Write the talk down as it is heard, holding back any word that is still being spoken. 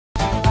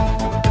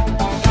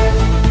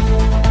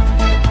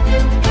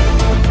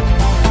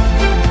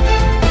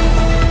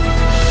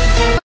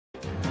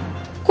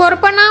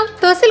कोरपणा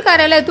तहसील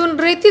कार्यालयातून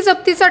रेती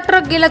जप्तीचा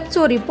ट्रक गेला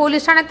चोरी।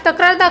 पोलीस ठाण्यात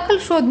तक्रार दाखल,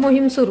 शोध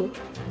मोहीम सुरू।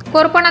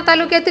 कोरपणा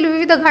तालुक्यातील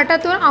विविध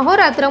घाटातून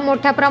अहोरात्र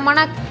मोठ्या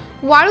प्रमाणात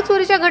वाळू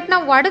चोरीच्या घटना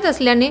वाढत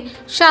असल्याने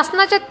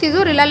शासनाच्या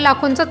तिजोरीला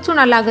लाखोंचा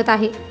चुना लागत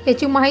आहे।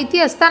 याची माहिती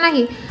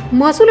असतानाही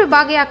महसूल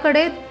विभाग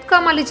याकडे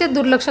कमालीचे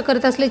दुर्लक्ष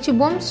करत असल्याची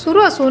बोंब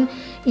सुरू असून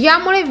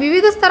यामुळे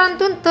विविध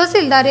स्तरांतून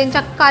तहसीलदार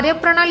यांच्या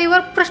कार्यप्रणालीवर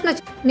प्रश्न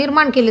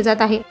निर्माण केले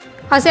जात आहे।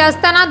 असे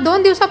असताना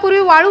 2 दिवसापूर्वी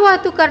वाळू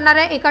वाहतूक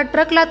करणाऱ्या एका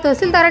ट्रकला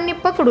तहसीलदारांनी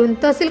पकडून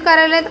तहसील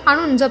कार्यालयात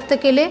आणून जप्त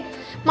केले।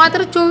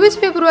 मात्र 24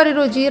 फेब्रुवारी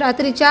रोजी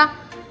रात्रीच्या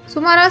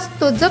सुमारास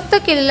तो जप्त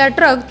केलेला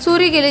ट्रक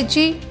चोरी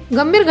गेल्याची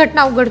गंभीर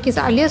घटना उघडकीस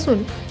आली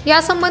असून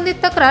यासंबंधी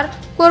तक्रार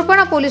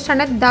कोरपणा पोलीस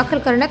ठाण्यात दाखल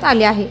करण्यात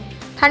आली आहे।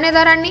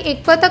 ठाणेदारांनी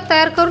एक पथक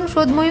तयार करून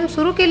शोध मोहीम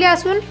सुरू केली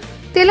असून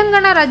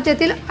तेलंगणा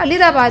राज्यातील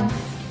अलिदाबाद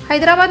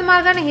हैदराबाद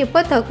मार्गाने हे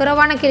पथक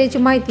रवाना केल्याची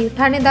माहिती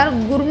ठाणेदार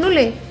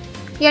गुरनुले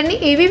यांनी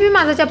एबीपी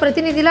माझाच्या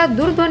प्रतिनिधीला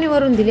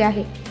दूरध्वनीवरून दिली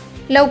आहे।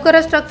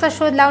 लवकरच ट्रकचा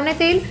शोध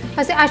लावण्यात येईल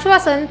असे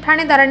आश्वासन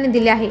ठाणेदारांनी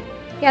दिले आहे।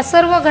 या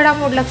सर्व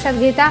घडामोडी लक्षात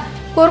घेता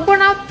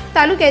कोरपणा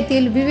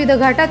तालुक्यातील विविध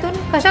घाटातून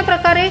कशा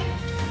प्रकारे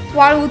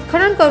वाळू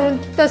उत्खनन करून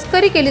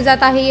तस्करी केली जात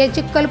आहे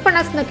याची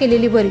कल्पनाच न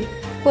केलेली बरी।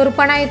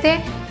 कोरपणा येथे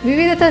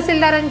विविध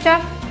तहसीलदारांच्या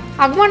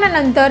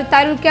आगमनानंतर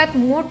तालुक्यात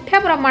मोठ्या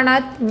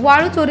प्रमाणात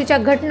वाळू चोरीच्या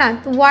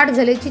घटनांत वाढ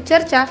झाल्याची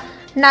चर्चा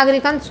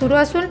नागरिकांत सुरू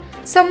असून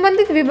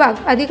संबंधित विभाग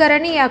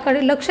अधिकाऱ्यांनी याकडे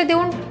लक्ष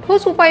देऊन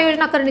ठोस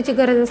उपाययोजना करण्याची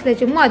गरज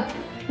असल्याचे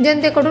मत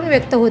जनतेकडून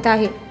व्यक्त होत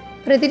आहे।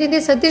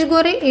 प्रतिनिधी सतीश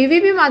गोरे,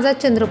 एबीपी माझा,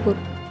 चंद्रपूर।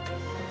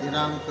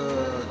 दिनांक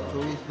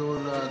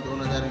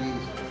 24/2/2020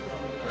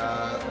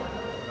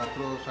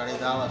 रात्र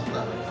 10:30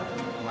 वाजता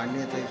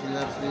माननीय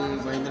तहसीलदार श्री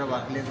महेंद्र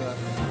बाकलेकर,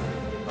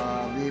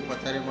 मी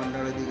पथारे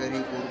मंडळ अधिकारी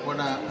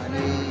कोरपणा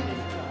आणि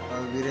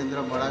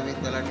वीरेंद्र मळावी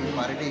तलाठी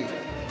पार्टी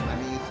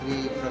आणि श्री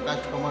प्रकाश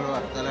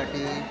कमलवार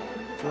तलाठी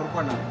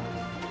कोरपणा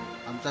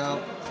आमचा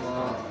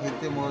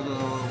इथे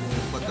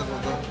पथक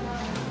होतं।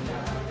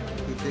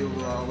 तिथे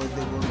अवैध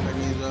गुण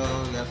खनिज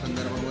या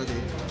संदर्भामध्ये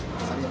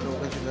आम्ही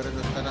चौकशी करत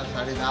असताना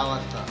 10:30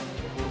 वाजता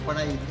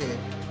कोरपणा इथे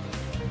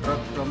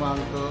ट्रक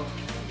क्रमांक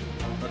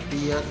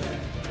TS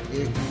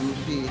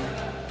 1UC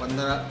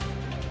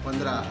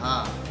 15 हा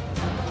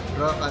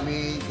ट्रक आम्ही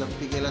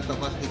जप्ती केला,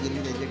 तपासणी केली।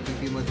 त्याच्या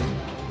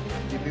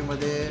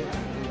टीपीमध्ये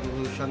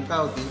शंका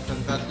होती।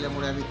 शंका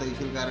असल्यामुळे आम्ही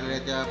तहसील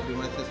कार्यालयाच्या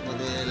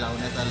प्रिमायसेसमध्ये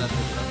लावण्यात आला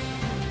तो ट्रक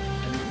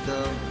आणि तिथं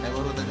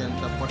ड्रायव्हर होता,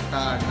 त्यांचा पट्टा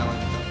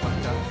आडनावाचा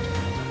पट्टा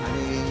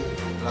आणि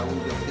लागून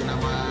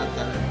जप्तीनामा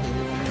केले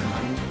म्हणून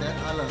सांगण्यात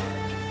आलं।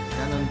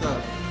 त्यानंतर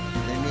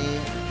त्यांनी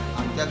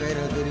आमच्या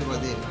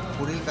गैरहजेरीमध्ये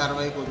पुढील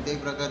कारवाई कोणत्याही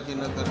प्रकारची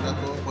न करता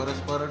तो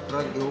परस्पर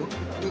ट्रक घेऊन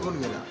निघून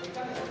गेला।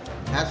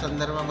 ह्या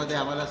संदर्भामध्ये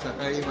आम्हाला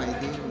सकाळी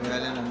माहिती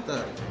मिळाल्यानंतर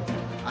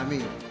आम्ही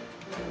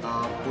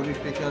पोलीस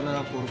स्टेशन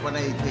कोरपणा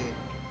इथे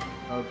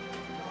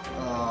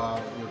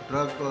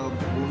ट्रक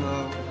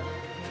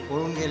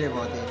पळून गेले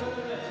होते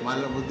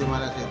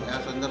मुद्देमाल असेल या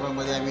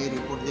संदर्भामध्ये आम्ही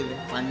रिपोर्ट दिले।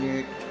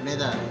 माननीय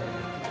ठाणेदार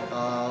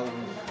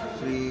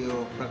श्री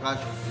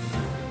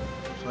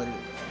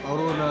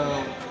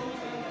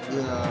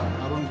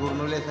अरुण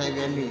गुरनुले साहेब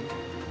यांनी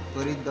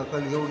त्वरित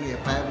दखल घेऊन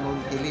FIR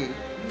नोंद केली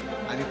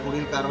आणि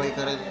पुढील कारवाई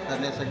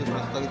करण्यासाठी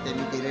प्रस्तावित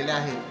त्यांनी केलेले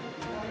आहे।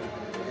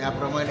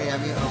 याप्रमाणे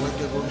आम्ही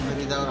अवैध गुण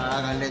खनिजावर आळा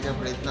घालण्याच्या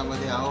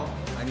प्रयत्नामध्ये आहोत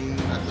आणि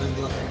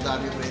रात्रंदिवससुद्धा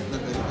आम्ही प्रयत्न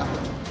करीत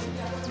आहोत।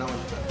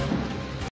 नमस्कार।